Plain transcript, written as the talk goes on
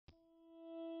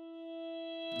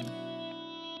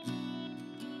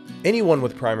Anyone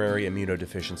with primary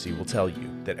immunodeficiency will tell you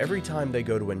that every time they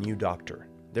go to a new doctor,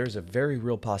 there's a very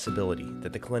real possibility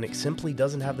that the clinic simply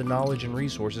doesn't have the knowledge and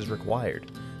resources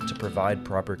required to provide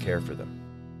proper care for them.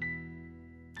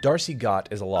 Darcy Gott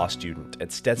is a law student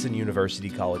at Stetson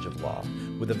University College of Law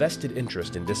with a vested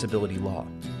interest in disability law.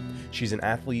 She's an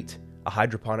athlete, a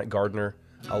hydroponic gardener,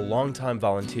 a longtime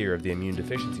volunteer of the Immune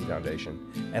Deficiency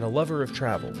Foundation, and a lover of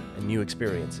travel and new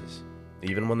experiences,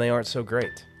 even when they aren't so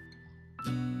great.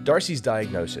 Darcy's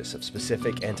diagnosis of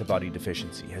specific antibody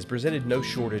deficiency has presented no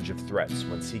shortage of threats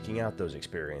when seeking out those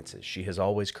experiences she has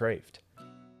always craved.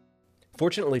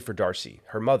 Fortunately for Darcy,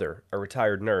 her mother, a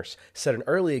retired nurse, set an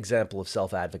early example of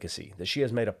self-advocacy that she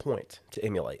has made a point to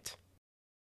emulate.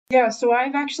 Yeah, so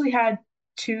I've actually had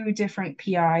two different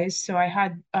PIs. So I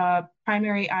had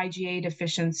primary IgA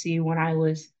deficiency when I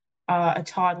was a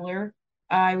toddler.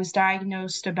 I was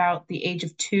diagnosed about the age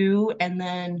of 2, and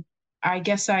then I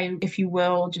guess I, if you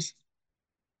will, just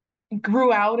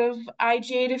grew out of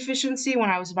IgA deficiency when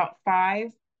I was about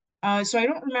 5. So I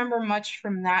don't remember much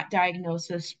from that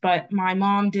diagnosis, but my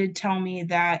mom did tell me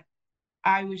that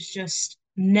I was just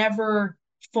never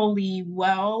fully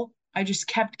well. I just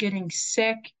kept getting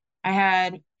sick.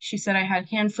 She said I had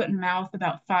hand, foot, and mouth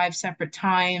about 5 separate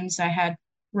times. I had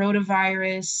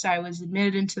rotavirus. I was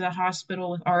admitted into the hospital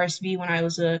with RSV when I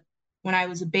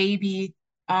was a baby.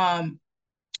 Um,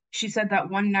 she said that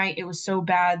one night it was so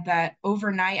bad that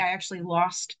overnight I actually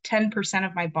lost 10%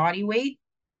 of my body weight.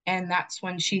 And that's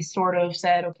when she sort of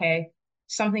said, okay,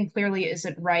 something clearly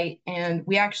isn't right. And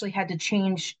we actually had to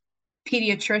change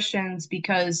pediatricians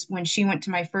because when she went to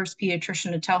my first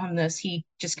pediatrician to tell him this, he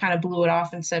just kind of blew it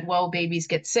off and said, well, babies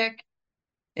get sick.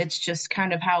 It's just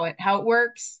kind of how it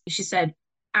works. She said,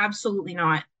 absolutely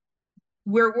not.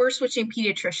 We're switching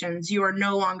pediatricians. You are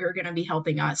no longer going to be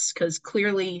helping us because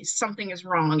clearly something is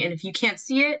wrong. And if you can't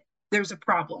see it, there's a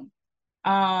problem.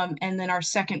 And then our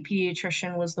second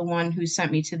pediatrician was the one who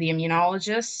sent me to the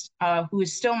immunologist, who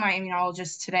is still my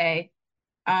immunologist today.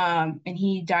 And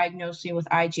he diagnosed me with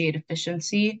IgA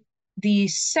deficiency. The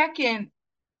second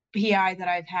PI that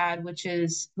I've had, which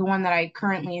is the one that I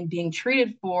currently am being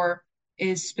treated for,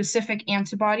 is specific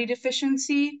antibody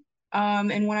deficiency.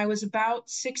 And when I was about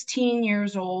 16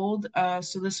 years old,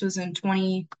 so this was in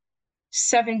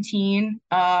 2017,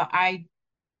 I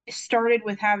started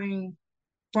with having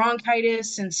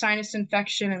bronchitis and sinus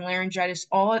infection and laryngitis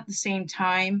all at the same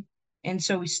time. And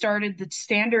so we started the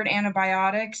standard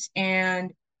antibiotics,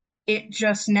 and it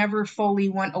just never fully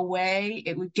went away.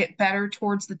 It would get better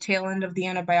towards the tail end of the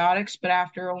antibiotics, but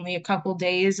after only a couple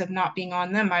days of not being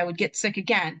on them, I would get sick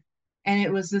again. And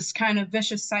it was this kind of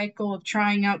vicious cycle of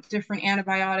trying out different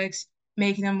antibiotics,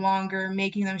 making them longer,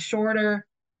 making them shorter,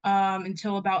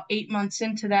 until about 8 months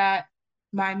into that,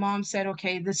 my mom said,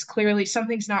 okay, this clearly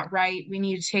something's not right. We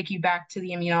need to take you back to the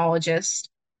immunologist.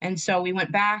 And so we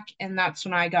went back, and that's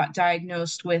when I got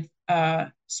diagnosed with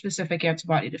specific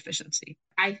antibody deficiency.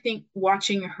 I think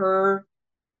watching her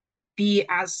be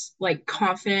as like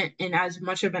confident and as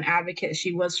much of an advocate as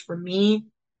she was for me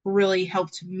really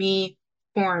helped me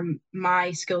form my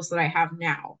skills that I have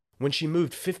now. When she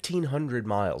moved 1,500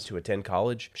 miles to attend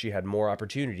college, she had more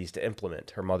opportunities to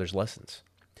implement her mother's lessons.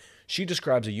 She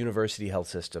describes a university health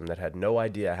system that had no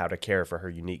idea how to care for her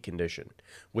unique condition,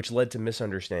 which led to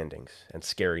misunderstandings and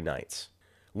scary nights.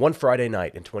 One Friday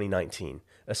night in 2019,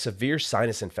 a severe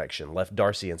sinus infection left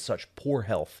Darcy in such poor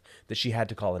health that she had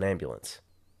to call an ambulance.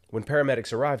 When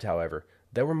paramedics arrived, however,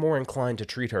 they were more inclined to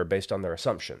treat her based on their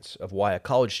assumptions of why a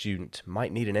college student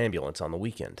might need an ambulance on the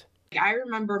weekend. I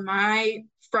remember my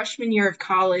freshman year of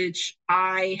college,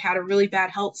 I had a really bad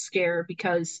health scare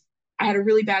because I had a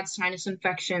really bad sinus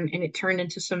infection and it turned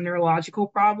into some neurological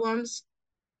problems.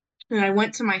 And I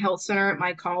went to my health center at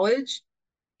my college,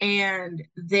 and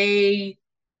they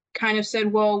kind of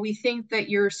said, well, we think that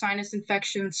your sinus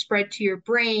infection spread to your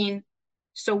brain,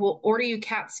 so we'll order you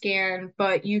CAT scan,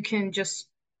 but you can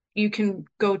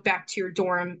go back to your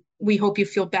dorm. We hope you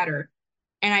feel better.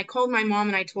 And I called my mom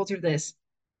and I told her this,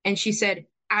 and she said,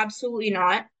 absolutely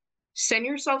not. Send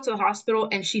yourself to the hospital.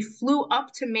 And she flew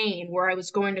up to Maine, where I was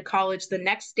going to college the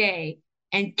next day,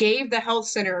 and gave the health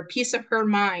center a piece of her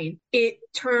mind. It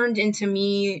turned into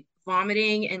me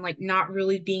vomiting and like not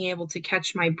really being able to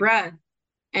catch my breath.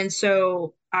 And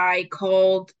so I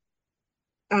called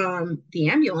the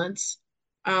ambulance.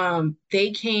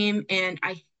 They came, and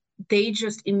they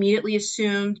just immediately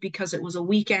assumed, because it was a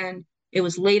weekend, it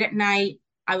was late at night,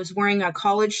 I was wearing a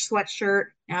college sweatshirt,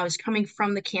 and I was coming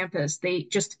from the campus. They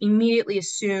just immediately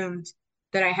assumed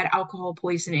that I had alcohol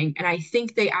poisoning. And I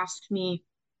think they asked me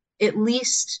at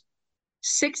least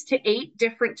 6 to 8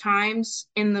 different times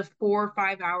in the 4 or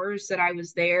 5 hours that I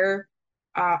was there,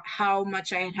 how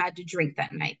much I had had to drink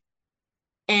that night.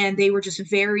 And they were just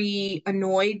very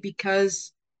annoyed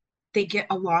because they get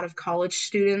a lot of college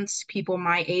students, people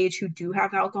my age who do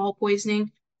have alcohol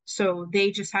poisoning. So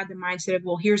they just had the mindset of,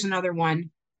 well, here's another one.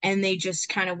 And they just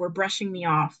kind of were brushing me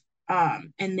off.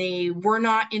 And they were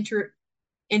not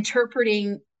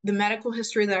interpreting the medical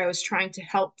history that I was trying to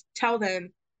help tell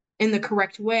them in the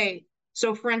correct way.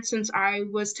 So, for instance, I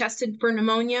was tested for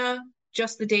pneumonia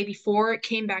just the day before. It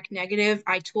came back negative.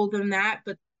 I told them that,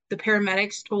 but the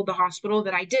paramedics told the hospital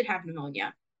that I did have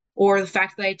pneumonia, or the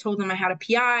fact that I told them I had a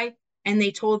PI and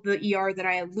they told the ER that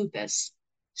I had lupus.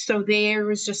 So there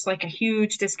was just like a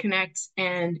huge disconnect,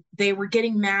 and they were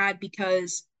getting mad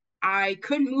because I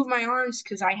couldn't move my arms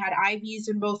because I had IVs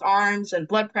in both arms and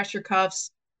blood pressure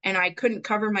cuffs, and I couldn't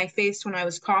cover my face when I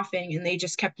was coughing, and they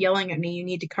just kept yelling at me, you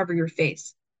need to cover your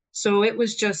face. So it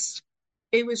was just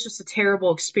a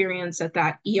terrible experience at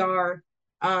that ER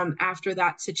after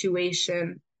that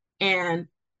situation. And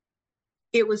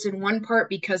it was in one part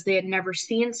because they had never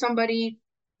seen somebody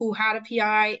who had a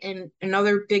PI, and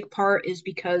another big part is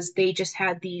because they just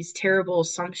had these terrible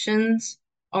assumptions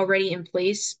already in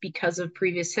place because of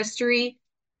previous history.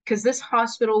 Because this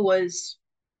hospital was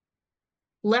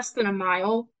less than a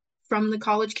mile from the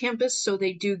college campus, so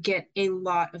they do get a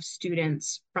lot of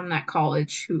students from that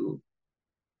college who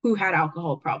had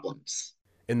alcohol problems.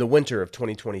 In the winter of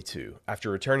 2022,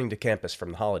 after returning to campus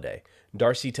from the holiday,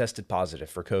 Darcy tested positive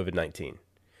for COVID 19.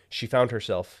 She found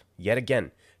herself, yet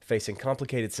again, facing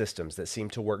complicated systems that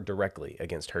seemed to work directly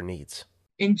against her needs.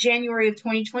 In January of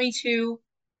 2022,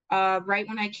 right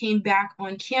when I came back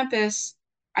on campus,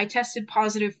 I tested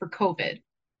positive for COVID.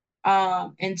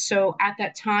 And so at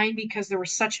that time, because there were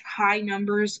such high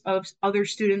numbers of other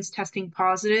students testing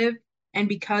positive, and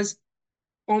because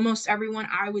almost everyone,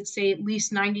 I would say at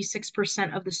least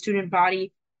 96% of the student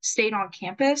body stayed on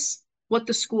campus, what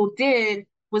the school did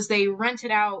was they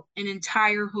rented out an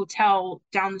entire hotel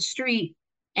down the street,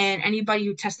 and anybody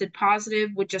who tested positive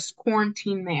would just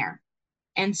quarantine there.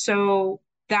 And so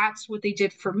that's what they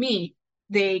did for me.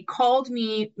 They called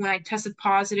me when I tested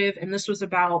positive, and this was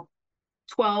about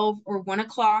 12 or 1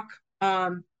 o'clock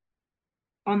on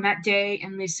that day.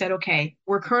 And they said, okay,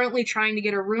 we're currently trying to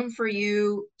get a room for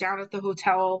you down at the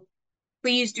hotel.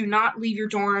 Please do not leave your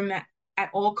dorm at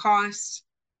all costs,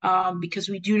 because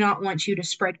we do not want you to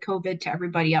spread COVID to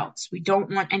everybody else. We don't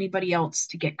want anybody else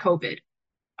to get COVID.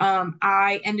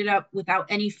 I ended up without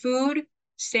any food,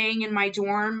 staying in my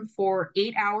dorm for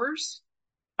 8 hours.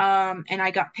 And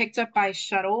I got picked up by a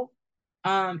shuttle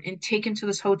and taken to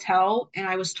this hotel. And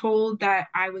I was told that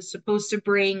I was supposed to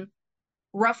bring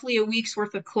roughly a week's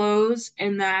worth of clothes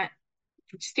and that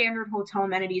standard hotel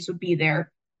amenities would be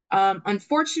there.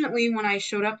 Unfortunately, when I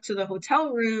showed up to the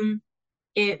hotel room,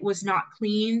 it was not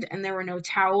cleaned and there were no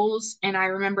towels. And I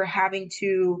remember having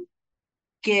to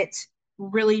get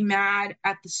really mad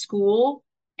at the school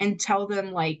and tell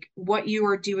them, like, what you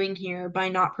are doing here by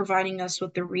not providing us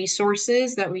with the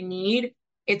resources that we need,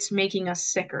 it's making us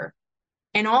sicker.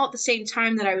 And all at the same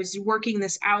time that I was working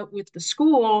this out with the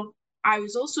school, I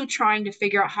was also trying to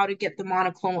figure out how to get the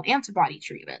monoclonal antibody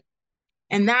treatment.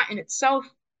 And that in itself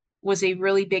was a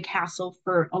really big hassle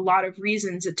for a lot of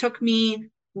reasons. It took me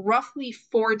roughly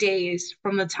 4 days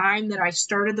from the time that I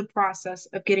started the process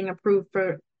of getting approved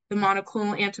for the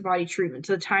monoclonal antibody treatment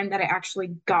to the time that I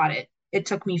actually got it. It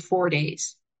took me 4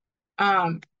 days.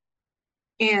 Um,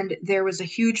 and there was a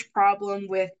huge problem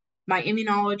with my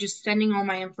immunologist sending all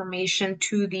my information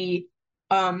to the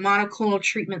monoclonal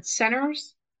treatment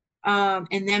centers,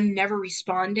 and them never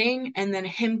responding, and then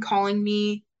him calling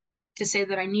me to say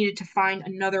that I needed to find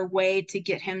another way to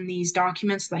get him these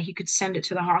documents so that he could send it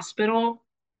to the hospital.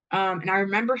 And I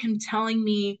remember him telling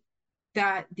me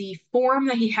that the form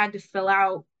that he had to fill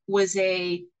out was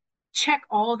a check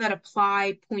all that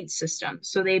apply point system.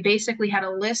 So they basically had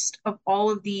a list of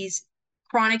all of these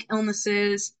chronic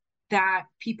illnesses that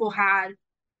people had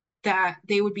that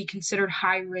they would be considered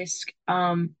high risk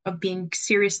of being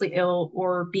seriously ill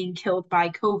or being killed by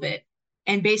COVID.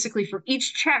 And basically, for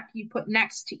each check you put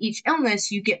next to each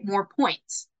illness, you get more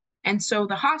points. And so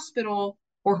the hospital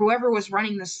or whoever was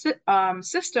running the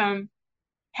system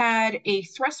had a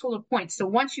threshold of points. So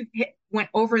once you went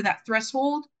over that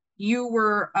threshold, you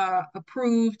were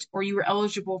approved or you were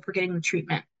eligible for getting the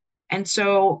treatment. And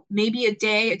so maybe a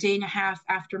day and a half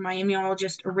after my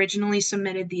immunologist originally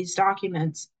submitted these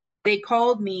documents, the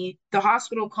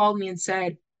hospital called me and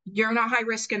said, you're not high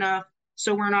risk enough,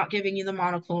 so we're not giving you the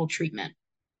monoclonal treatment.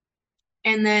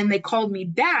 And then they called me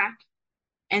back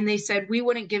And they said, we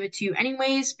wouldn't give it to you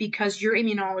anyways because your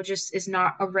immunologist is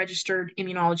not a registered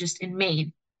immunologist in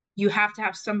Maine. You have to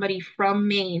have somebody from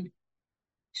Maine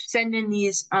send in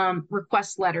these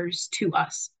request letters to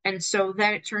us. And so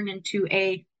then it turned into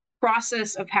a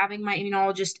process of having my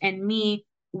immunologist and me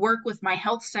work with my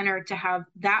health center to have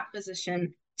that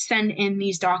physician send in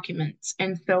these documents.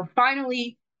 And so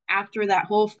finally, after that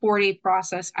whole 4-day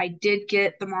process, I did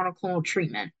get the monoclonal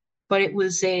treatment. But it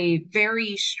was a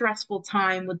very stressful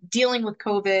time with dealing with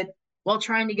COVID while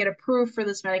trying to get approved for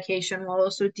this medication, while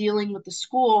also dealing with the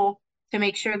school to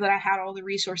make sure that I had all the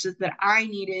resources that I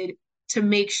needed to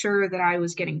make sure that I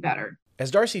was getting better.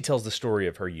 As Darcy tells the story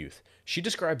of her youth, she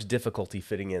describes difficulty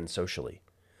fitting in socially.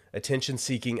 Attention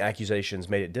seeking accusations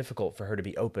made it difficult for her to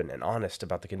be open and honest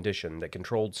about the condition that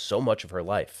controlled so much of her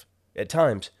life. At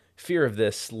times, fear of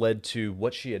this led to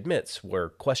what she admits were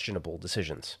questionable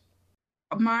decisions.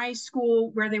 My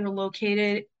school, where they were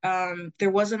located, there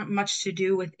wasn't much to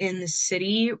do within the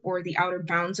city or the outer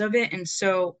bounds of it. And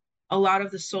so a lot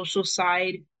of the social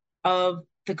side of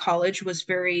the college was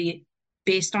very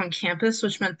based on campus,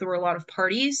 which meant there were a lot of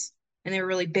parties and they were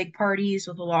really big parties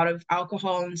with a lot of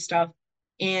alcohol and stuff.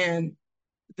 And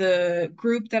the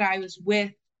group that I was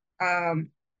with, um,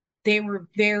 they were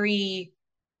very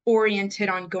oriented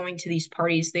on going to these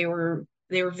parties. They were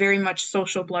very much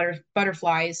social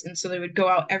butterflies, and so they would go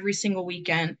out every single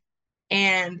weekend.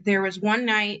 And there was one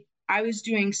night I was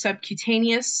doing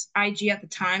subcutaneous IG at the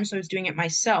time, so I was doing it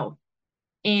myself.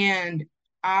 And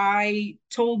I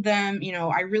told them,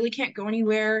 I really can't go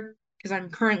anywhere because I'm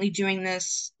currently doing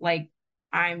this. Like,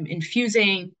 I'm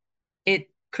infusing, it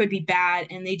could be bad.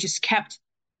 And they just kept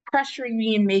pressuring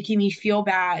me and making me feel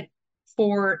bad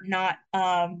for not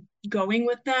going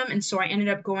with them. And so I ended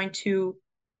up going to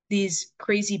these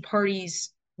crazy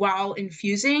parties while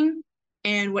infusing.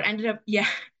 And what ended up, yeah,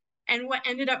 and what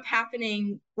ended up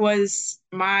happening was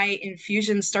my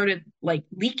infusion started like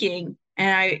leaking,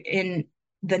 and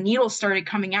the needle started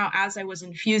coming out as I was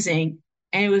infusing.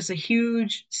 And it was a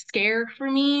huge scare for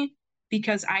me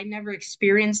because I never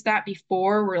experienced that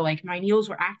before, where like my needles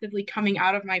were actively coming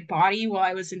out of my body while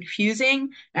I was infusing.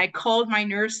 And I called my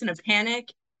nurse in a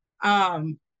panic.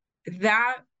 Um,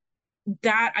 that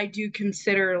that I do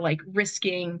consider like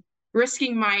risking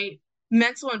my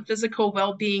mental and physical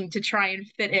well-being to try and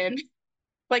fit in.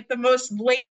 Like the most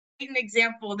blatant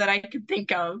example that I could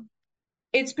think of.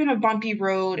 It's been a bumpy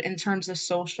road in terms of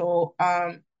social.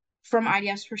 From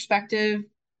IDF's perspective,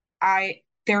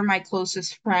 they're my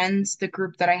closest friends, the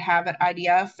group that I have at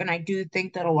IDF, and I do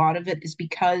think that a lot of it is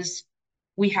because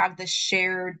we have this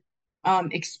shared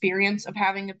experience of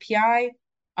having a PI.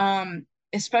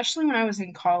 Especially when I was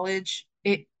in college,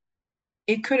 it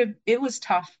was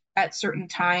tough at certain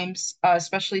times,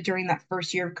 especially during that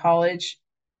first year of college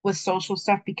with social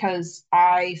stuff because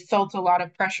I felt a lot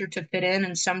of pressure to fit in,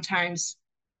 and sometimes,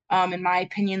 in my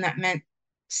opinion, that meant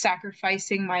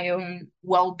sacrificing my own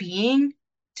well-being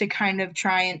to kind of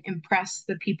try and impress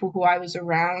the people who I was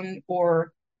around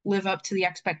or live up to the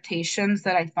expectations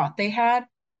that I thought they had.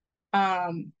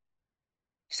 Um,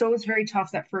 so it was very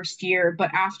tough that first year.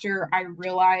 But after I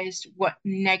realized what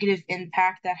negative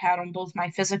impact that had on both my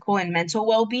physical and mental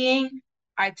well being,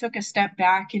 I took a step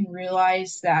back and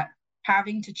realized that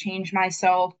having to change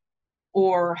myself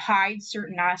or hide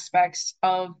certain aspects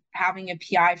of having a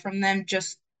PI from them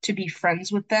just to be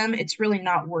friends with them, it's really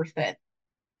not worth it.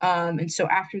 And so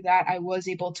after that, I was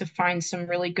able to find some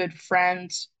really good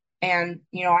friends. And,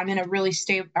 I'm in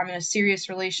a serious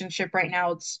relationship right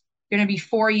now. It's going to be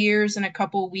 4 years in a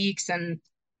couple of weeks. And,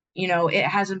 it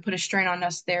hasn't put a strain on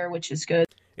us there, which is good.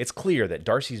 It's clear that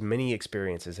Darcy's many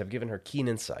experiences have given her keen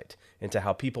insight into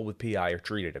how people with PI are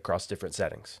treated across different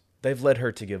settings. They've led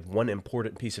her to give one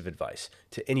important piece of advice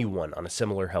to anyone on a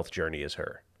similar health journey as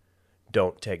her: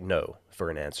 don't take no for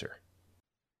an answer.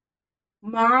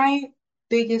 My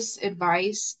biggest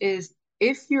advice is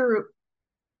if you're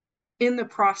in the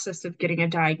process of getting a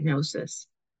diagnosis,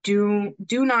 do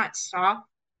not stop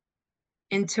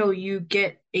until you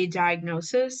get a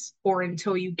diagnosis or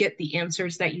until you get the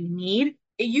answers that you need.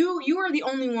 You are the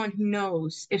only one who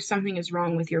knows if something is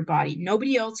wrong with your body.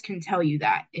 Nobody else can tell you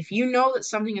that. If you know that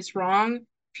something is wrong,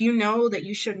 if you know that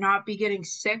you should not be getting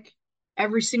sick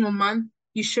every single month,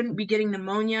 you shouldn't be getting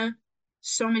pneumonia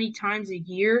so many times a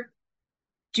year,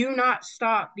 do not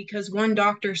stop because one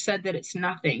doctor said that it's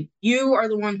nothing. You are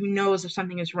the one who knows if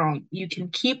something is wrong. You can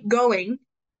keep going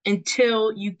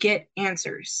until you get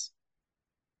answers.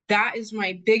 That is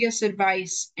my biggest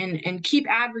advice, and keep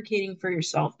advocating for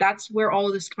yourself. That's where all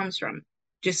of this comes from.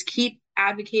 Just keep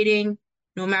advocating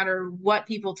no matter what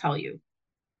people tell you.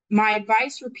 My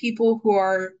advice for people who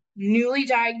are newly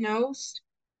diagnosed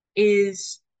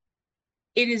is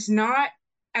it is not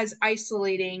as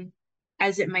isolating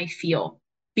as it may feel.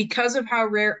 Because of how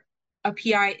rare a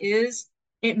PI is,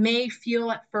 it may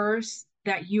feel at first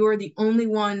that you are the only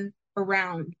one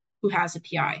around who has a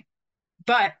PI.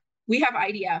 But we have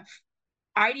IDF.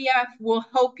 IDF will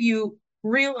help you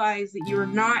realize that you're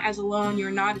not as alone,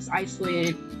 you're not as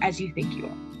isolated as you think you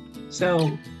are.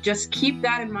 So just keep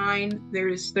that in mind.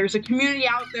 There's a community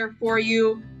out there for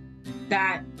you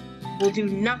that will do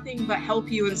nothing but help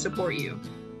you and support you.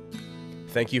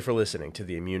 Thank you for listening to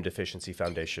the Immune Deficiency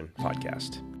Foundation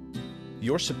podcast.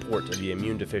 Your support of the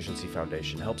Immune Deficiency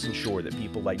Foundation helps ensure that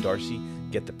people like Darcy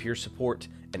get the peer support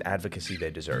and advocacy they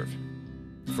deserve.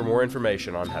 For more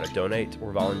information on how to donate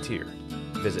or volunteer,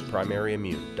 visit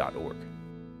primaryimmune.org.